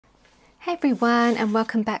Hey everyone, and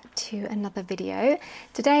welcome back to another video.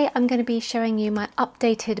 Today I'm going to be showing you my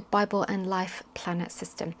updated Bible and Life planner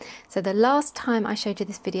system. So the last time I showed you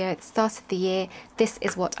this video at the start of the year, this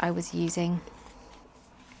is what I was using.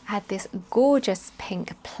 I had this gorgeous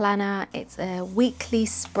pink planner. It's a weekly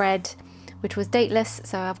spread which was dateless,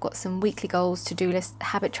 so I've got some weekly goals, to-do list,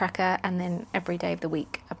 habit tracker, and then every day of the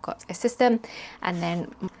week I've got a system, and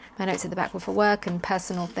then my notes at the back were for work and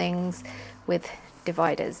personal things with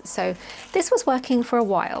dividers. So this was working for a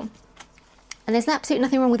while, and there's absolutely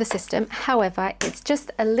nothing wrong with the system. However, it's just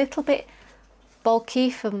a little bit bulky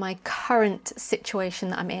for my current situation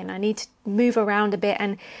that I'm in. I need to move around a bit,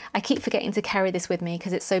 and I keep forgetting to carry this with me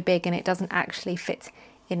because it's so big and it doesn't actually fit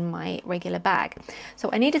in my regular bag. So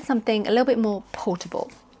I needed something a little bit more portable.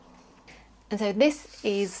 And so this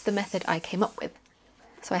is the method I came up with.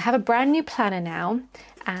 So I have a brand new planner now,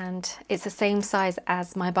 and it's the same size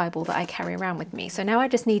as my Bible that I carry around with me. So now I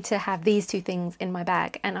just need to have these two things in my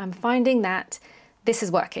bag, and I'm finding that this is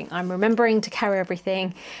working. I'm remembering to carry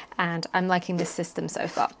everything, and I'm liking this system so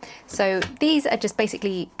far. So these are just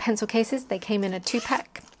basically pencil cases. They came in a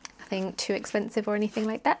 2-pack, nothing too expensive or anything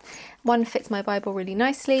like that. One fits my Bible really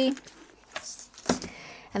nicely,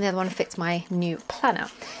 and the other one fits my new planner.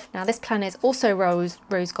 Now this planner is also rose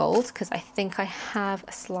gold because I think I have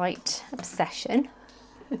a slight obsession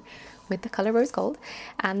with the colour rose gold,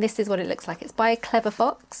 and this is what it looks like. It's by Clever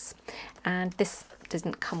Fox, and this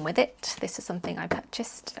doesn't come with it. This is something I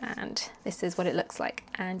purchased, and this is what it looks like.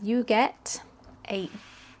 And you get a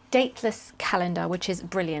dateless calendar, which is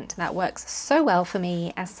brilliant. That works so well for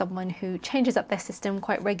me as someone who changes up their system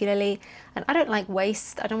quite regularly, and I don't like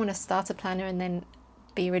waste. I don't want to start a planner and then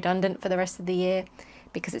be redundant for the rest of the year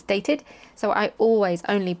because it's dated. So I always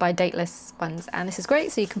only buy dateless ones, and this is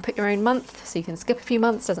great. So you can put your own month, so you can skip a few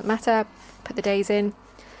months, doesn't matter, put the days in.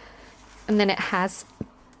 And then it has,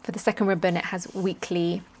 for the second ribbon, it has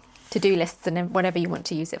weekly to-do lists and then whatever you want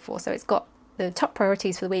to use it for. So it's got the top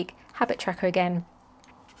priorities for the week, habit tracker again,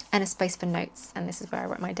 and a space for notes. And this is where I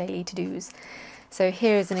write my daily to-dos. So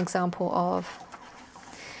here is an example of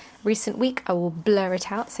recent week. I will blur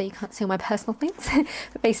it out so you can't see all my personal things.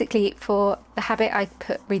 But basically for the habit, I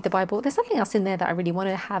put read the Bible. There's something else in there that I really want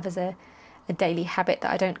to have as a daily habit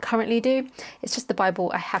that I don't currently do. It's just the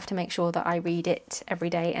Bible. I have to make sure that I read it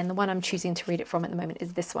every day, and the one I'm choosing to read it from at the moment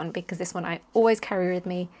is this one, because this one I always carry with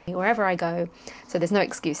me wherever I go, so there's no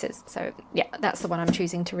excuses. So yeah, that's the one I'm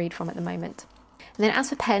choosing to read from at the moment. And then as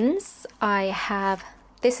for pens, I have,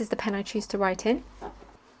 this is the pen I choose to write in.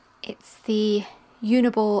 It's the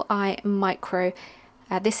Uniball I Micro.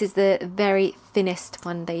 This is the very thinnest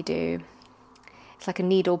one they do. It's like a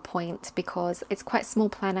needle point because it's quite a small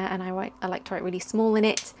planner, and I like to write really small in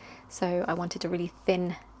it, so I wanted a really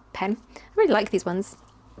thin pen. I really like these ones.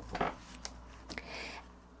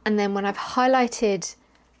 And then when I've highlighted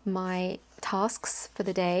my tasks for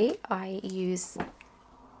the day, I use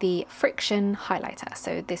the Friction highlighter.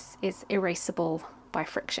 So this is erasable by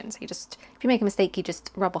friction. So you just, if you make a mistake, you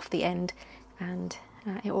just rub off the end, and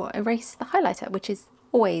it will erase the highlighter, which is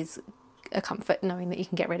always a comfort knowing that you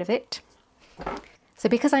can get rid of it. So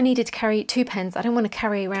because I needed to carry 2 pens, I don't want to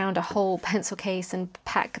carry around a whole pencil case and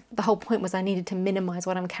pack. The whole point was I needed to minimize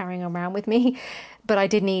what I'm carrying around with me, but I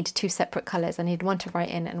did need 2 separate colors. I needed one to write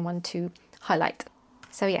in and one to highlight.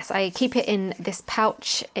 So yes, I keep it in this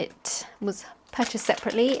pouch. It was purchased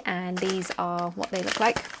separately, and these are what they look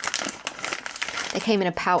like. They came in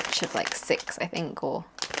a pouch of like 6, I think, or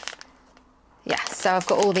yeah, so I've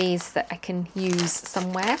got all these that I can use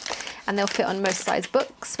somewhere, and they'll fit on most size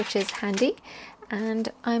books, which is handy. And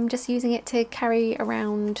I'm just using it to carry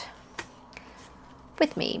around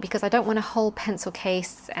with me because I don't want a whole pencil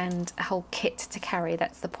case and a whole kit to carry.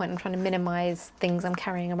 That's the point. I'm trying to minimize things I'm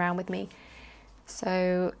carrying around with me.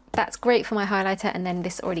 So that's great for my highlighter, and then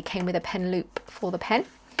this already came with a pen loop for the pen.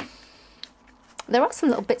 There are some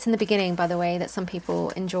little bits in the beginning, by the way, that some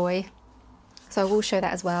people enjoy. So I will show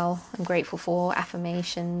that as well. I'm grateful for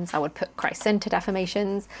affirmations. I would put Christ-centered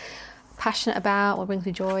affirmations, passionate about, what brings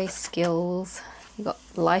me joy, skills. You've got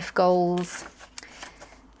life goals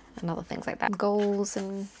and other things like that. Goals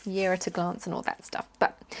and year at a glance and all that stuff.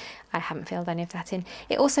 But I haven't filled any of that in.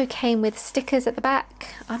 It also came with stickers at the back.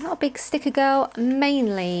 I'm not a big sticker girl,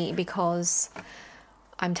 mainly because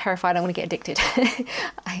I'm terrified I'm going to get addicted.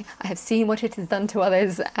 I have seen what it has done to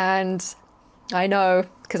others, and I know,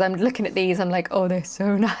 because I'm looking at these, I'm like, oh, they're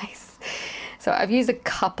so nice. So I've used a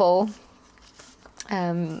couple,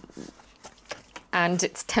 and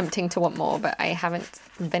it's tempting to want more, but I haven't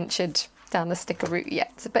ventured down the sticker route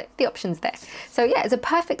yet, but the option's there. So yeah, it's a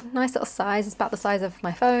perfect, nice little size. It's about the size of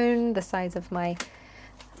my phone, the size of my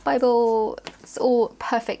Bible. It's all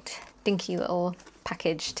perfect dinky little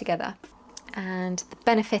package together. And the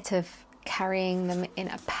benefit of carrying them in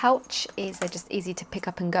a pouch is they're just easy to pick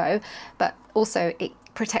up and go, but also it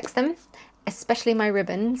protects them, especially my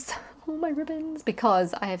ribbons. All my ribbons,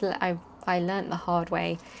 because I learned the hard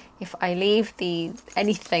way. If I leave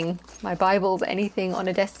anything, my Bibles, anything on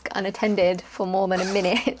a desk unattended for more than a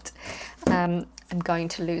minute, I'm going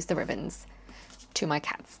to lose the ribbons to my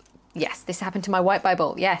cats. Yes, this happened to my white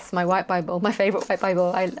Bible. Yes, my white Bible, my favourite white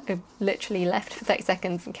Bible. I literally left for 30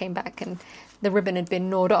 seconds and came back and the ribbon had been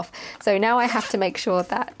gnawed off. So now I have to make sure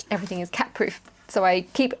that everything is cat proof. So I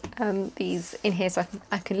keep these in here so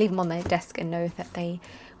I can leave them on their desk and know that they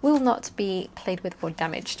will not be played with or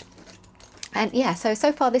damaged. And yeah,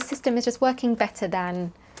 so far this system is just working better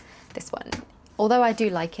than this one. Although I do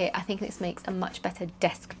like it, I think this makes a much better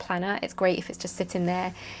desk planner. It's great if it's just sitting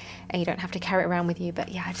there and you don't have to carry it around with you, but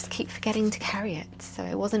yeah, I just keep forgetting to carry it. So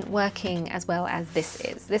it wasn't working as well as this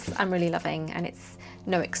is. This I'm really loving, and it's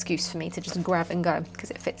no excuse for me to just grab and go because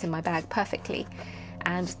it fits in my bag perfectly.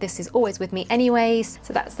 And this is always with me anyways.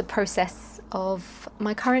 So that's the process of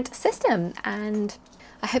my current system. And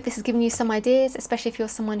I hope this has given you some ideas, especially if you're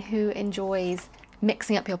someone who enjoys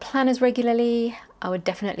mixing up your planners regularly. I would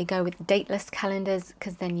definitely go with dateless calendars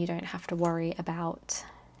because then you don't have to worry about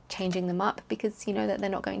changing them up because you know that they're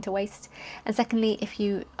not going to waste. And secondly, if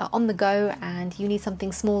you are on the go and you need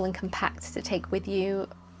something small and compact to take with you.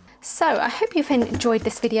 So I hope you've enjoyed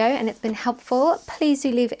this video and it's been helpful. Please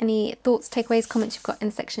do leave any thoughts, takeaways, comments you've got in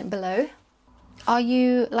the section below. Are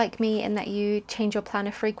you like me in that you change your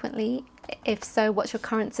planner frequently? If so, what's your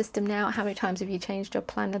current system now? How many times have you changed your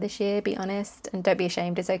planner this year? Be honest, and don't be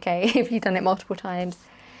ashamed, it's okay if you've done it multiple times.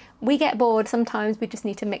 We get bored sometimes, we just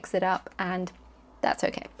need to mix it up, and that's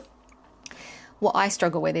okay. What I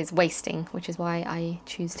struggle with is wasting, which is why I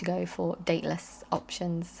choose to go for dateless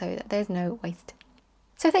options so that there's no waste.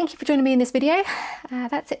 So thank you for joining me in this video.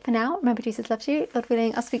 That's it for now. Remember, Jesus loves you. Lord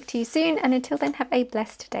willing, I'll speak to you soon, and until then, have a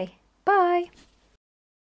blessed day. Bye.